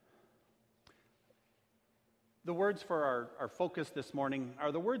The words for our focus this morning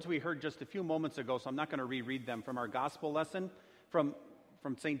are the words we heard just a few moments ago, so I'm not going to reread them from our gospel lesson from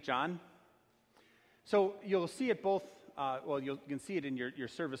St. John. So you'll see it both, you can see it in your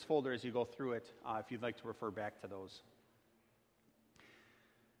service folder as you go through it, if you'd like to refer back to those.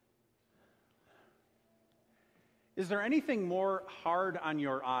 Is there anything more hard on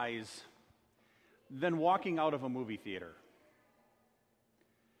your eyes than walking out of a movie theater?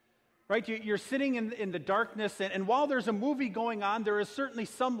 Right, you're sitting in the darkness, and while there's a movie going on, there is certainly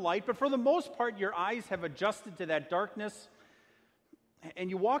some light, but for the most part, your eyes have adjusted to that darkness, and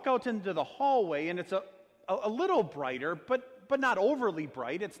you walk out into the hallway, and it's a little brighter, but not overly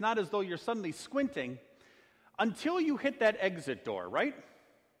bright. It's not as though you're suddenly squinting until you hit that exit door, right?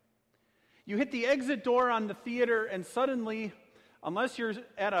 You hit the exit door on the theater, and suddenly, unless you're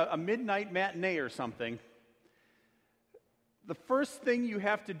at a midnight matinee or something, the first thing you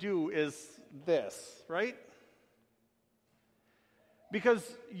have to do is this, right? Because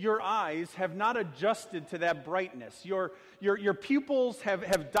your eyes have not adjusted to that brightness. Your pupils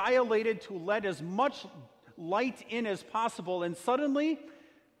have dilated to let as much light in as possible, and suddenly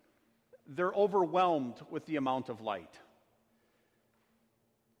they're overwhelmed with the amount of light.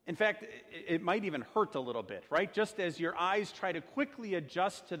 In fact, it might even hurt a little bit, right? Just as your eyes try to quickly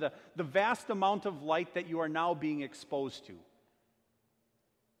adjust to the vast amount of light that you are now being exposed to.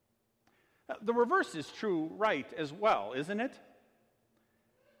 The reverse is true, right, as well, isn't it?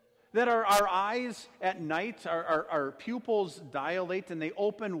 That our eyes at night, our pupils dilate and they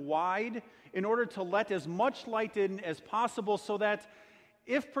open wide in order to let as much light in as possible so that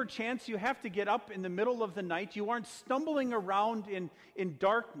if perchance you have to get up in the middle of the night, you aren't stumbling around in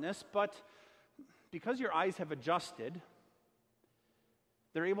darkness, but because your eyes have adjusted,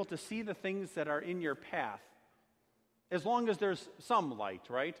 they're able to see the things that are in your path, as long as there's some light,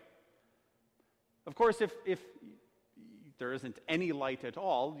 right? Of course, if there isn't any light at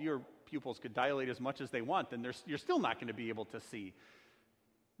all, your pupils could dilate as much as they want, and you're still not going to be able to see.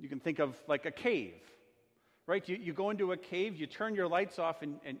 You can think of like a cave, right? You go into a cave, you turn your lights off,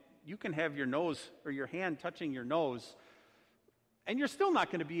 and you can have your nose or your hand touching your nose, and you're still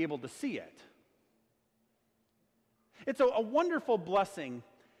not going to be able to see it. It's a wonderful blessing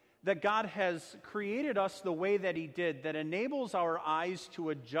that God has created us the way that He did, that enables our eyes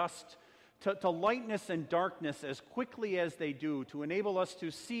to adjust to lightness and darkness as quickly as they do, to enable us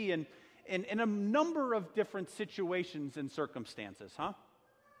to see in a number of different situations and circumstances, huh?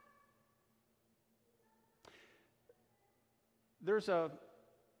 There's a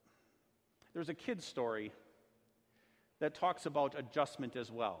kid's story that talks about adjustment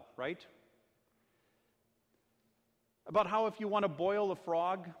as well, right? About how if you want to boil a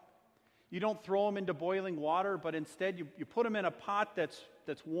frog, you don't throw him into boiling water, but instead you put him in a pot that's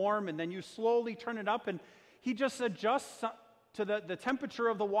warm, and then you slowly turn it up, and he just adjusts to the temperature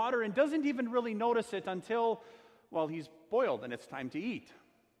of the water and doesn't even really notice it until, well, he's boiled and it's time to eat.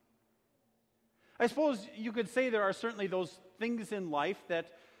 I suppose you could say there are certainly those things in life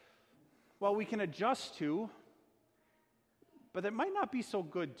that, well, we can adjust to, but that might not be so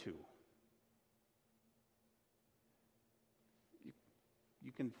good to.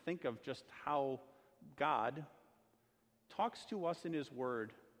 You can think of just how God talks to us in His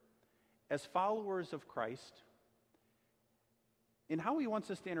Word as followers of Christ in how He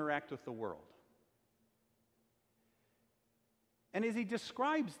wants us to interact with the world. And as He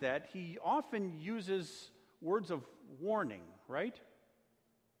describes that, He often uses words of warning, right?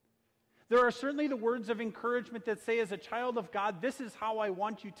 There are certainly the words of encouragement that say, as a child of God, this is how I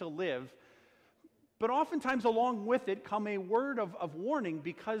want you to live. But oftentimes along with it come a word of warning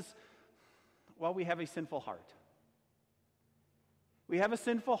because, well, we have a sinful heart. We have a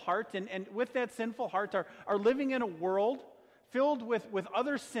sinful heart, and with that sinful heart are living in a world filled with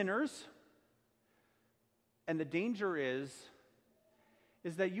other sinners. And the danger is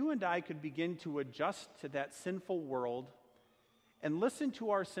that you and I could begin to adjust to that sinful world and listen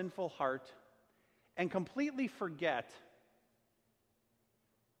to our sinful heart and completely forget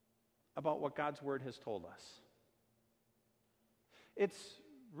about what God's Word has told us. It's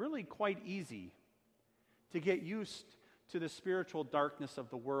really quite easy to get used to the spiritual darkness of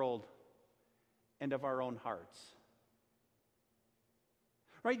the world and of our own hearts.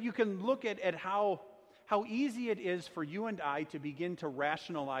 Right? You can look at how easy it is for you and I to begin to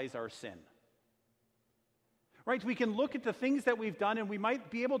rationalize our sin. Right? We can look at the things that we've done and we might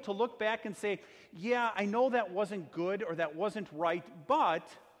be able to look back and say, yeah, I know that wasn't good or that wasn't right, but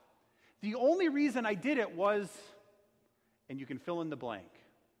the only reason I did it was, and you can fill in the blank.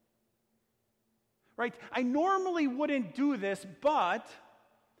 Right? I normally wouldn't do this, but,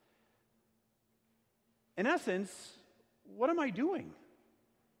 In essence, what am I doing?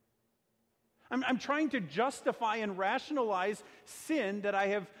 I'm trying to justify and rationalize sin that I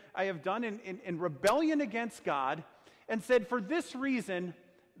have done in rebellion against God, and said, for this reason,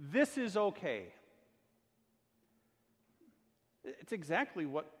 this is okay. It's exactly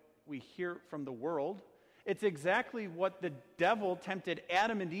what we hear from the world. It's exactly what the devil tempted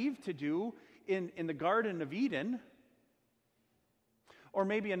Adam and Eve to do in the Garden of Eden. Or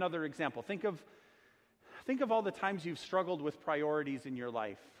maybe another example. Think of all the times you've struggled with priorities in your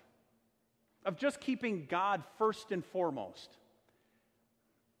life, of just keeping God first and foremost.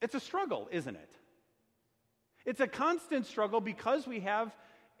 It's a struggle, isn't it? It's a constant struggle because we have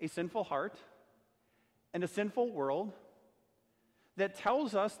a sinful heart and a sinful world that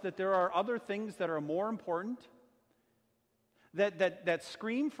tells us that there are other things that are more important, that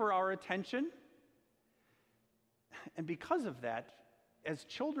scream for our attention. And because of that, as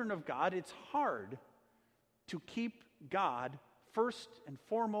children of God, it's hard to keep God first and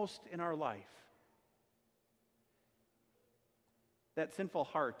foremost in our life. That sinful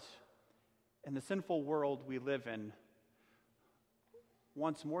heart and the sinful world we live in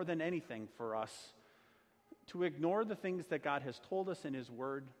wants more than anything for us to ignore the things that God has told us in His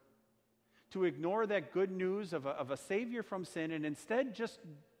Word, to ignore that good news of a Savior from sin, and instead just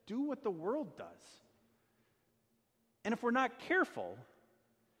do what the world does. And if we're not careful,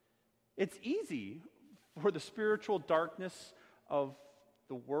 it's easy for the spiritual darkness of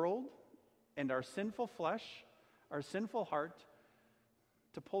the world and our sinful flesh, our sinful heart,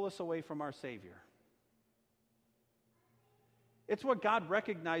 to pull us away from our Savior. It's what God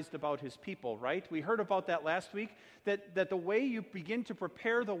recognized about His people, right? We heard about that last week, that the way you begin to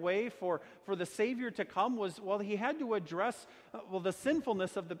prepare the way for the Savior to come was, well, He had to address, the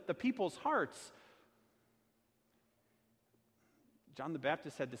sinfulness of the people's hearts. John the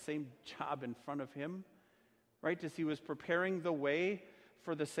Baptist had the same job in front of him, right? As he was preparing the way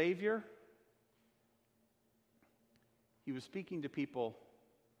for the Savior, he was speaking to people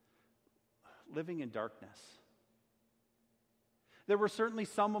living in darkness. There were certainly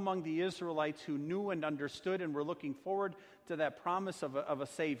some among the Israelites who knew and understood and were looking forward to that promise of a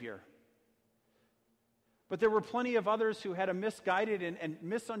Savior. But there were plenty of others who had a misguided and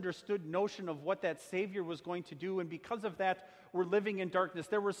misunderstood notion of what that Savior was going to do, and because of that, were living in darkness.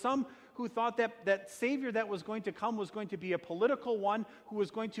 There were some who thought that Savior that was going to come was going to be a political one who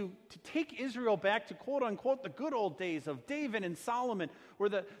was going to take Israel back to, quote unquote, the good old days of David and Solomon, where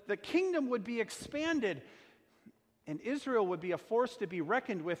the kingdom would be expanded and Israel would be a force to be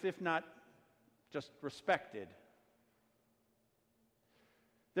reckoned with, if not just respected.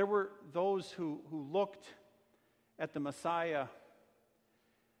 There were those who looked at the Messiah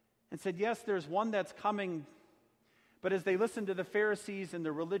and said, yes, there's one that's coming. But as they listened to the Pharisees and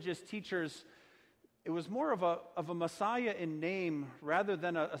the religious teachers, it was more of a Messiah in name rather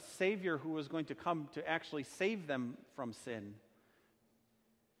than a Savior who was going to come to actually save them from sin.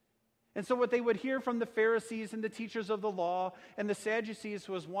 And so what they would hear from the Pharisees and the teachers of the law and the Sadducees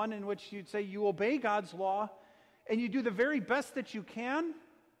was one in which you'd say you obey God's law and you do the very best that you can,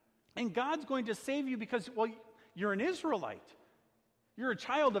 and God's going to save you because, well, you're an Israelite. You're a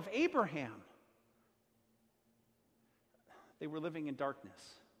child of Abraham. They were living in darkness.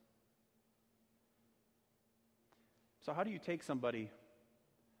 So how do you take somebody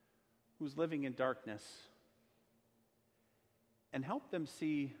who's living in darkness and help them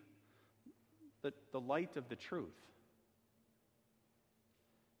see the light of the truth?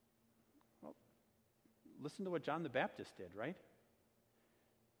 Well, listen to what John the Baptist did, right?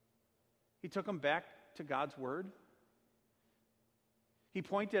 He took them back to God's Word. He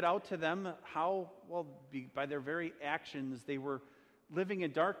pointed out to them how, by their very actions, they were living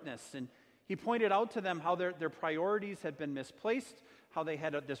in darkness. And he pointed out to them how their priorities had been misplaced, how they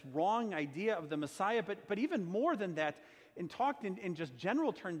had this wrong idea of the Messiah. But even more than that, and talked in just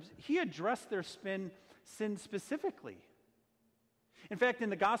general terms, he addressed their sin specifically. In fact, in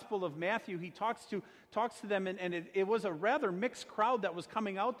the Gospel of Matthew, he talks to them, and it was a rather mixed crowd that was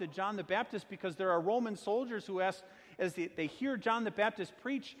coming out to John the Baptist, because there are Roman soldiers who ask, as they hear John the Baptist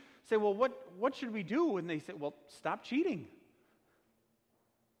preach, say, well, what should we do? And they say, well, stop cheating.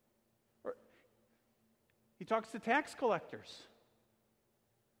 Or he talks to tax collectors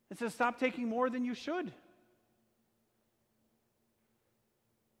and says, stop taking more than you should.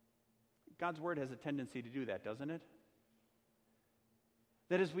 God's Word has a tendency to do that, doesn't it?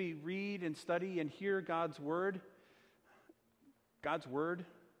 That as we read and study and hear God's Word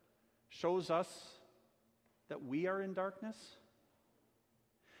shows us that we are in darkness.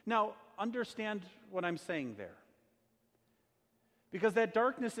 Now, understand what I'm saying there. Because that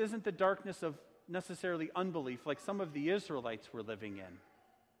darkness isn't the darkness of necessarily unbelief like some of the Israelites were living in.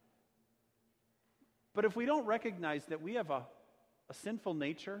 But if we don't recognize that we have a sinful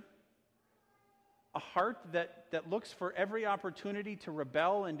nature, a heart that looks for every opportunity to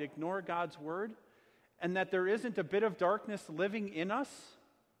rebel and ignore God's word, and that there isn't a bit of darkness living in us,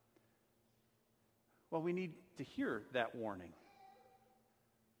 well, we need to hear that warning.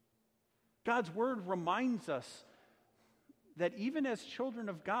 God's word reminds us that even as children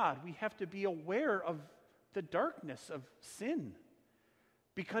of God, we have to be aware of the darkness of sin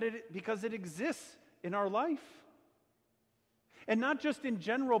because it exists in our life. And not just in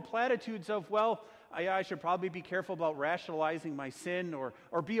general platitudes of, well, I should probably be careful about rationalizing my sin or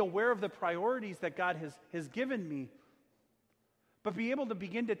be aware of the priorities that God has given me, but be able to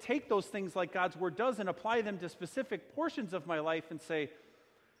begin to take those things like God's word does and apply them to specific portions of my life and say,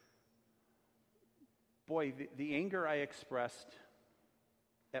 boy, the anger I expressed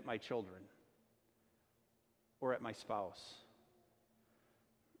at my children or at my spouse,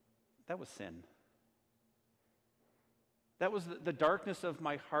 that was sin. That was the darkness of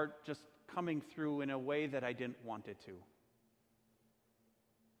my heart just coming through in a way that I didn't want it to.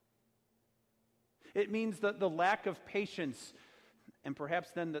 It means the lack of patience, and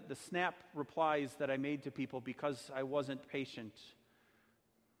perhaps then the snap replies that I made to people because I wasn't patient.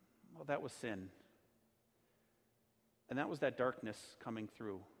 Well, that was sin. And that was that darkness coming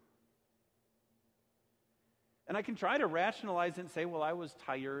through. And I can try to rationalize it and say, well, I was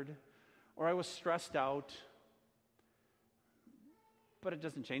tired or I was stressed out. But it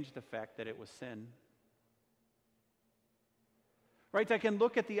doesn't change the fact that it was sin. Right? I can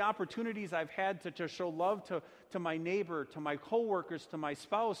look at the opportunities I've had to show love to my neighbor, to my coworkers, to my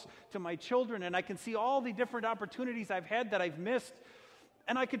spouse, to my children, and I can see all the different opportunities I've had that I've missed.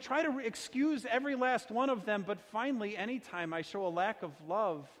 And I could try to excuse every last one of them, but finally, anytime I show a lack of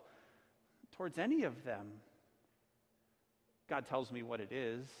love towards any of them, God tells me what it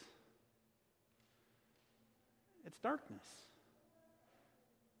is. It's darkness.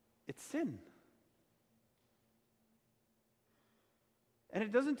 It's sin. And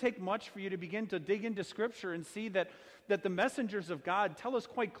it doesn't take much for you to begin to dig into Scripture and see that the messengers of God tell us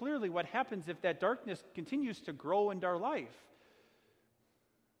quite clearly what happens if that darkness continues to grow into our life.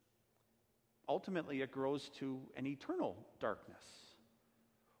 Ultimately, it grows to an eternal darkness,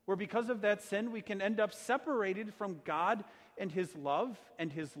 where because of that sin, we can end up separated from God and His love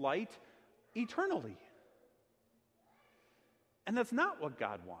and His light eternally. And that's not what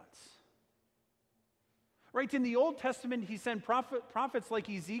God wants. Right? In the Old Testament, He sent prophets like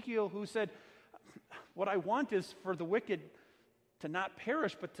Ezekiel who said, what I want is for the wicked to not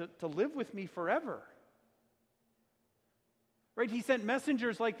perish, but to live with me forever. Right? He sent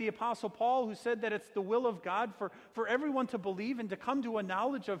messengers like the Apostle Paul who said that it's the will of God for everyone to believe and to come to a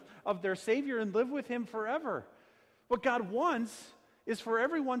knowledge of their Savior and live with Him forever. What God wants is for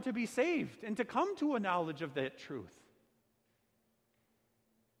everyone to be saved and to come to a knowledge of that truth.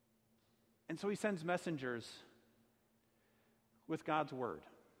 And so He sends messengers with God's word.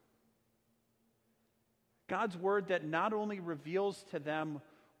 God's word that not only reveals to them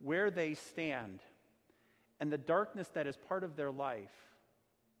where they stand and the darkness that is part of their life,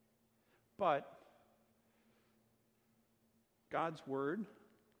 but God's word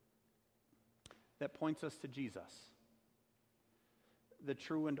that points us to Jesus, the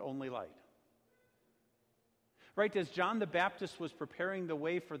true and only light. Right, as John the Baptist was preparing the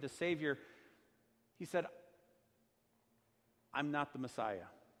way for the Savior, he said, I'm not the Messiah.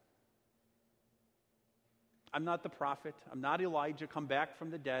 I'm not the prophet. I'm not Elijah come back from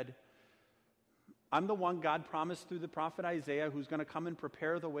the dead. I'm the one God promised through the prophet Isaiah who's going to come and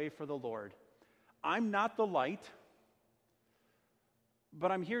prepare the way for the Lord. I'm not the light,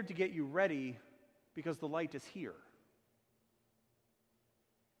 but I'm here to get you ready because the light is here.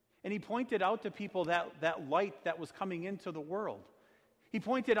 And He pointed out to people that light that was coming into the world. He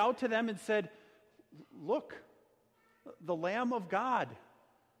pointed out to them and said, look, the Lamb of God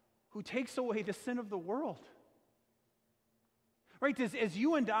who takes away the sin of the world. Right, as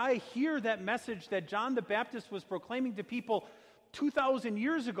you and I hear that message that John the Baptist was proclaiming to people 2,000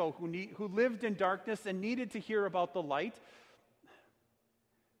 years ago who lived in darkness and needed to hear about the light,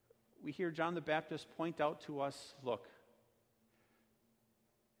 we hear John the Baptist point out to us, look,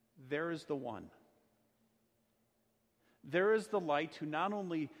 there is the one. There is the light who not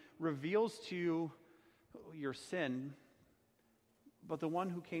only reveals to you your sin, but the one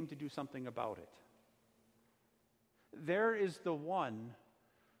who came to do something about it. There is the one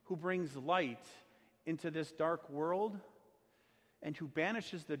who brings light into this dark world and who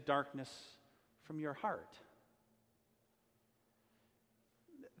banishes the darkness from your heart.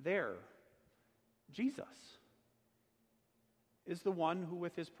 There Jesus is the one who,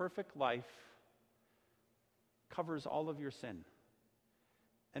 with his perfect life, covers all of your sin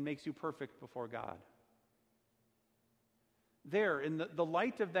and makes you perfect before God. There, in the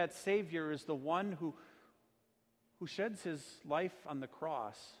light of that Savior, is the one who sheds his life on the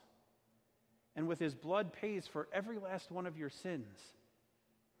cross and with his blood pays for every last one of your sins,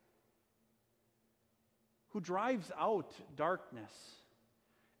 who drives out darkness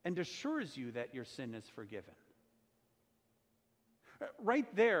and assures you that your sin is forgiven.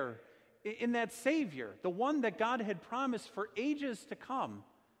 Right there, in that Savior, the one that God had promised for ages to come,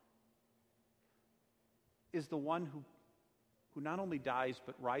 is the one who not only dies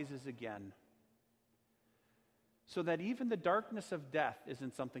but rises again, so that even the darkness of death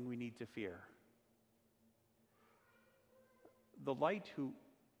isn't something we need to fear. The light who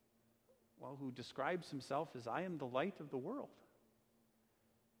describes himself as, I am the light of the world.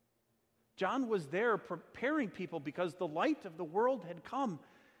 John was there preparing people because the light of the world had come.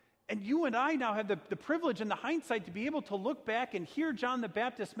 And you and I now have the privilege and the hindsight to be able to look back and hear John the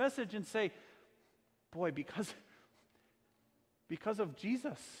Baptist's message and say, boy, because of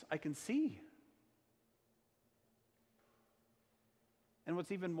Jesus, I can see. And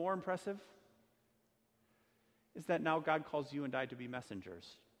what's even more impressive is that now God calls you and I to be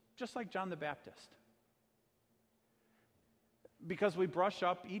messengers, just like John the Baptist. Because we brush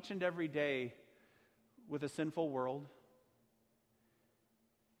up each and every day with a sinful world,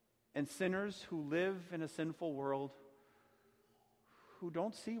 and sinners who live in a sinful world who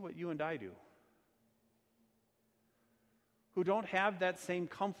don't see what you and I do, who don't have that same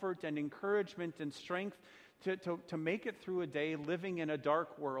comfort and encouragement and strength to make it through a day living in a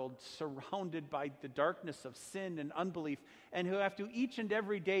dark world surrounded by the darkness of sin and unbelief, and who have to each and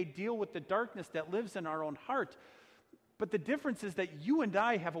every day deal with the darkness that lives in our own heart. But the difference is that you and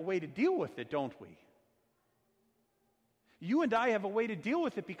I have a way to deal with it, don't we? You and I have a way to deal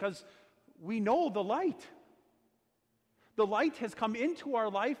with it because we know the light. The light has come into our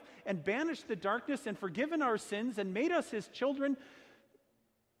life and banished the darkness and forgiven our sins and made us his children.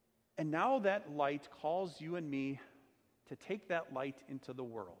 And now that light calls you and me to take that light into the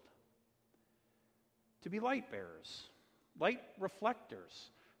world, to be light bearers, light reflectors,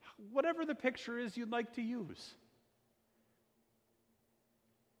 whatever the picture is you'd like to use.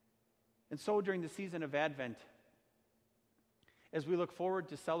 And so during the season of Advent, as we look forward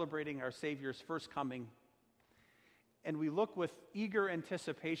to celebrating our Savior's first coming, and we look with eager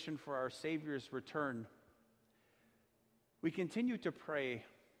anticipation for our Savior's return, we continue to pray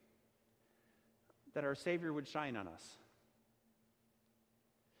that our Savior would shine on us,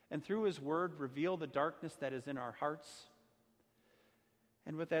 and through his word reveal the darkness that is in our hearts,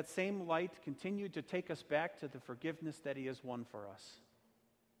 and with that same light continue to take us back to the forgiveness that he has won for us.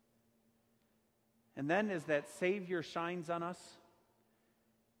 And then as that Savior shines on us,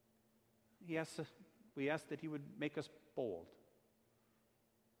 we ask that he would make us bold,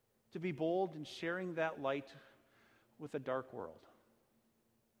 to be bold in sharing that light with a dark world.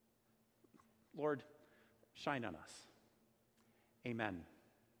 Lord, shine on us. Amen.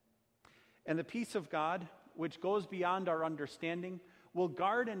 And the peace of God, which goes beyond our understanding, will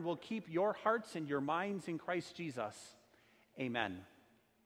guard and will keep your hearts and your minds in Christ Jesus. Amen.